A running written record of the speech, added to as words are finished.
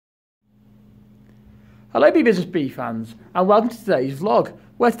Hello BeeBusinessBee fans, and welcome to today's vlog,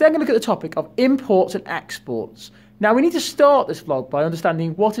 where today I'm going to look at the topic of imports and exports. Now we need to start this vlog by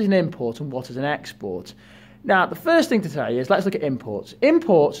understanding what is an import and what is an export. Now the first thing to say is let's look at imports.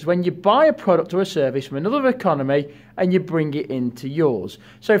 Imports is when you buy a product or a service from another economy and you bring it into yours.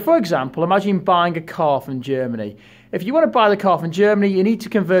 So for example, imagine buying a car from Germany. If you want to buy the car from Germany, you need to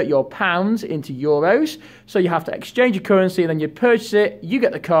convert your pounds into euros. So you have to exchange your currency and then you purchase it, you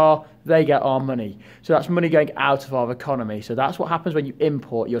get the car, they get our money. So that's money going out of our economy. So that's what happens when you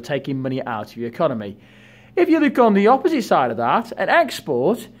import, you're taking money out of your economy. If you look on the opposite side of that, an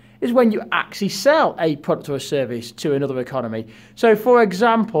export is when you actually sell a product or a service to another economy. So for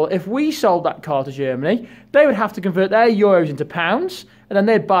example, if we sold that car to Germany, they would have to convert their euros into pounds, and then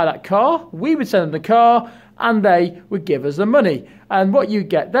they'd buy that car, we would send them the car, and they would give us the money. And what you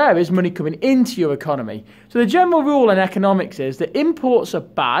get there is money coming into your economy. So the general rule in economics is that imports are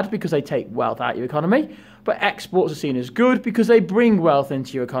bad because they take wealth out of your economy, but exports are seen as good because they bring wealth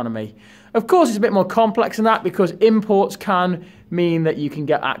into your economy. Of course, it's a bit more complex than that because imports can mean that you can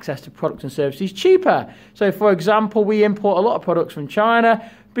get access to products and services cheaper. So for example, we import a lot of products from China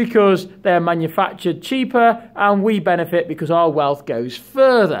because they're manufactured cheaper and we benefit because our wealth goes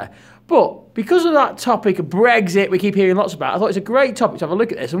further. But because of that topic of Brexit we keep hearing lots about, I thought it's a great topic to have a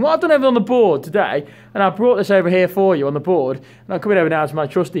look at this. And what I've done over on the board today, and I've brought this over here for you on the board, and I'm coming over now to my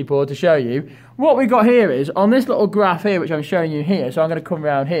trusty board to show you, what we've got here is, on this little graph here, which I'm showing you here, so I'm going to come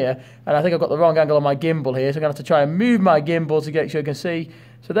around here, and I think I've got the wrong angle on my gimbal here, so I'm going to have to try and move my gimbal to get sure you can see.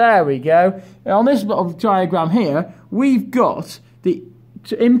 So there we go. And on this little diagram here, we've got the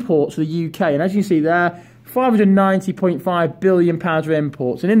imports to the UK, and as you can see there, £590.5 billion of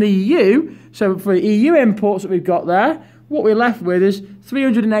imports. And in the EU, so for the EU imports that we've got there, what we're left with is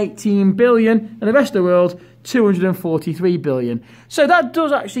 318 billion, and the rest of the world, 243 billion. So that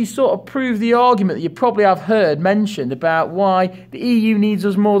does actually sort of prove the argument that you probably have heard mentioned about why the EU needs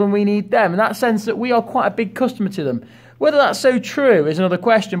us more than we need them, in that sense that we are quite a big customer to them. Whether that's so true is another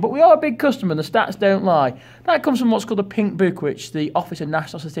question, but we are a big customer and the stats don't lie. That comes from what's called the Pink Book, which the Office of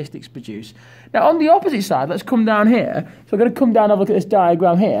National Statistics produce. Now, on the opposite side, let's come down here. So I'm going to come down and have a look at this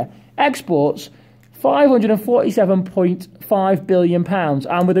diagram here. Exports, £547.5 billion.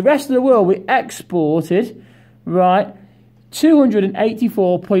 And with the rest of the world, we exported, right,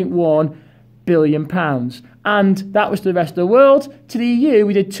 £284.1 billion. And that was to the rest of the world. To the EU,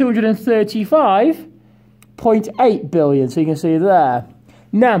 we did 235.8 billion, so you can see there.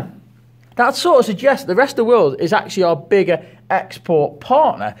 Now, that sort of suggests the rest of the world is actually our bigger export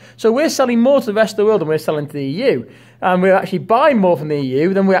partner. So we're selling more to the rest of the world than we're selling to the EU. And we're actually buying more from the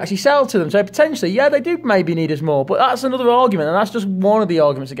EU than we actually sell to them. So potentially, yeah, they do maybe need us more. But that's another argument, and that's just one of the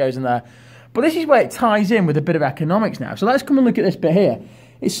arguments that goes in there. But this is where it ties in with a bit of economics now. So let's come and look at this bit here.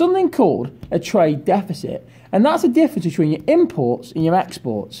 It's something called a trade deficit. And that's the difference between your imports and your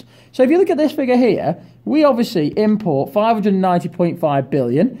exports. So if you look at this figure here, we obviously import 590.5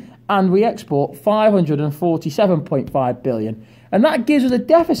 billion and we export 547.5 billion. And that gives us a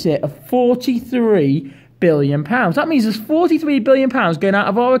deficit of 43 billion pounds. That means there's 43 billion pounds going out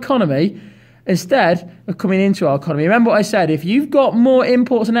of our economy instead of coming into our economy. Remember what I said, if you've got more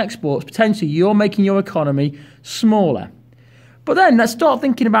imports and exports, potentially you're making your economy smaller. But then let's start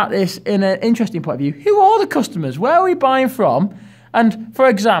thinking about this in an interesting point of view. Who are the customers? Where are we buying from? And for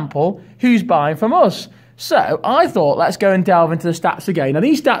example, who's buying from us? So I thought let's go and delve into the stats again. Now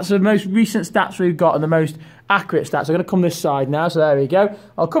these stats are the most recent stats we've got and the most accurate stats. I'm going to come this side now, so there we go.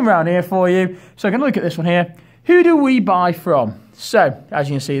 I'll come around here for you. So I'm going to look at this one here. Who do we buy from? So as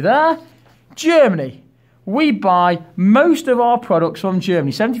you can see there, Germany. We buy most of our products from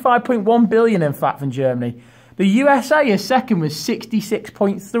Germany. 75.1 billion in fact from Germany. The USA is second with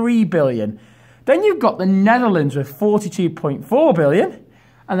 66.3 billion. Then you've got the Netherlands with 42.4 billion.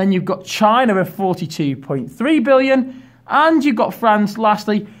 And then you've got China with 42.3 billion. And you've got France,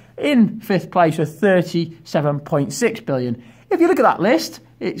 lastly, in fifth place with 37.6 billion. If you look at that list,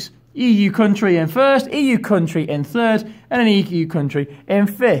 it's EU country in first, EU country in third, and an EU country in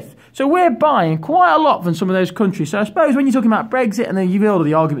fifth. So we're buying quite a lot from some of those countries. So I suppose when you're talking about Brexit and then you've heard all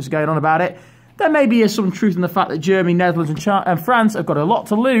the arguments going on about it, there maybe is some truth in the fact that Germany, Netherlands and France have got a lot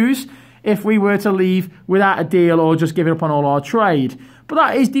to lose if we were to leave without a deal or just giving up on all our trade. But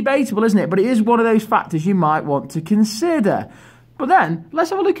that is debatable, isn't it? But it is one of those factors you might want to consider. But then,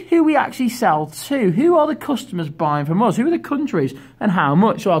 let's have a look at who we actually sell to. Who are the customers buying from us? Who are the countries and how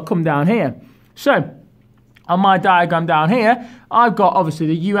much? So I'll come down here. So, on my diagram down here, I've got obviously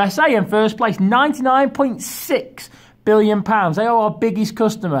the USA in first place, £99.6 billion. They are our biggest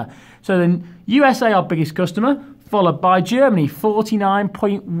customer. So the USA, our biggest customer, followed by Germany,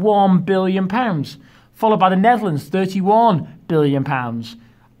 £49.1 billion. followed by the Netherlands, £31 billion.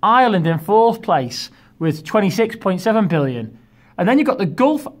 Ireland in fourth place with £26.7 billion. And then you've got the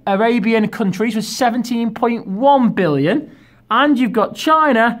Gulf Arabian countries with £17.1 billion. And you've got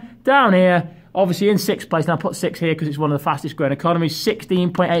China down here, obviously in sixth place. Now I put 6 here because it's one of the fastest growing economies,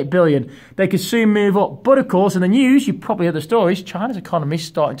 £16.8 billion. They could soon move up. But of course, in the news, you probably heard the stories, China's economy is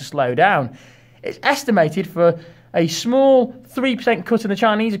starting to slow down. It's estimated for a small 3% cut in the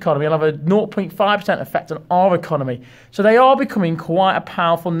Chinese economy will have a 0.5% effect on our economy. So they are becoming quite a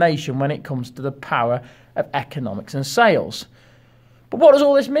powerful nation when it comes to the power of economics and sales. But what does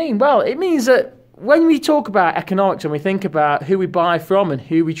all this mean? Well, it means that when we talk about economics and we think about who we buy from and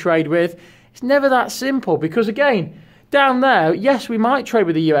who we trade with, it's never that simple because, again, down there, yes, we might trade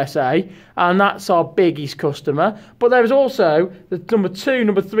with the USA, and that's our biggest customer, but there's also the number 2,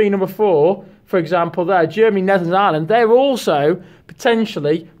 number 3, number 4, for example, there, Germany, Netherlands, Ireland, they're also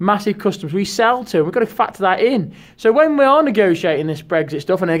potentially massive customers we sell to, and we've got to factor that in. So when we are negotiating this Brexit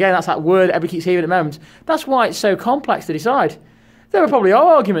stuff, and again, that's that word everybody keeps hearing at the moment, that's why it's so complex to decide. There probably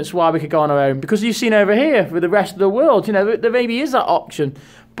are arguments why we could go on our own, because you've seen over here with the rest of the world, you know, there maybe is that option,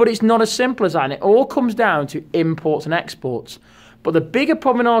 but it's not as simple as that, and it all comes down to imports and exports. But the bigger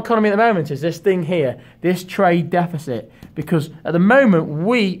problem in our economy at the moment is this thing here, this trade deficit, because at the moment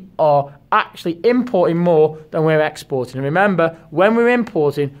we are actually importing more than we're exporting. And remember, when we're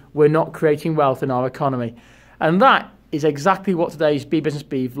importing, we're not creating wealth in our economy. And that is exactly what today's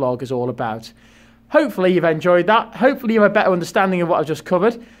BeeBusinessBee vlog is all about. Hopefully you've enjoyed that. Hopefully you have a better understanding of what I've just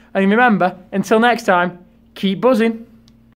covered. And remember, until next time, keep buzzing.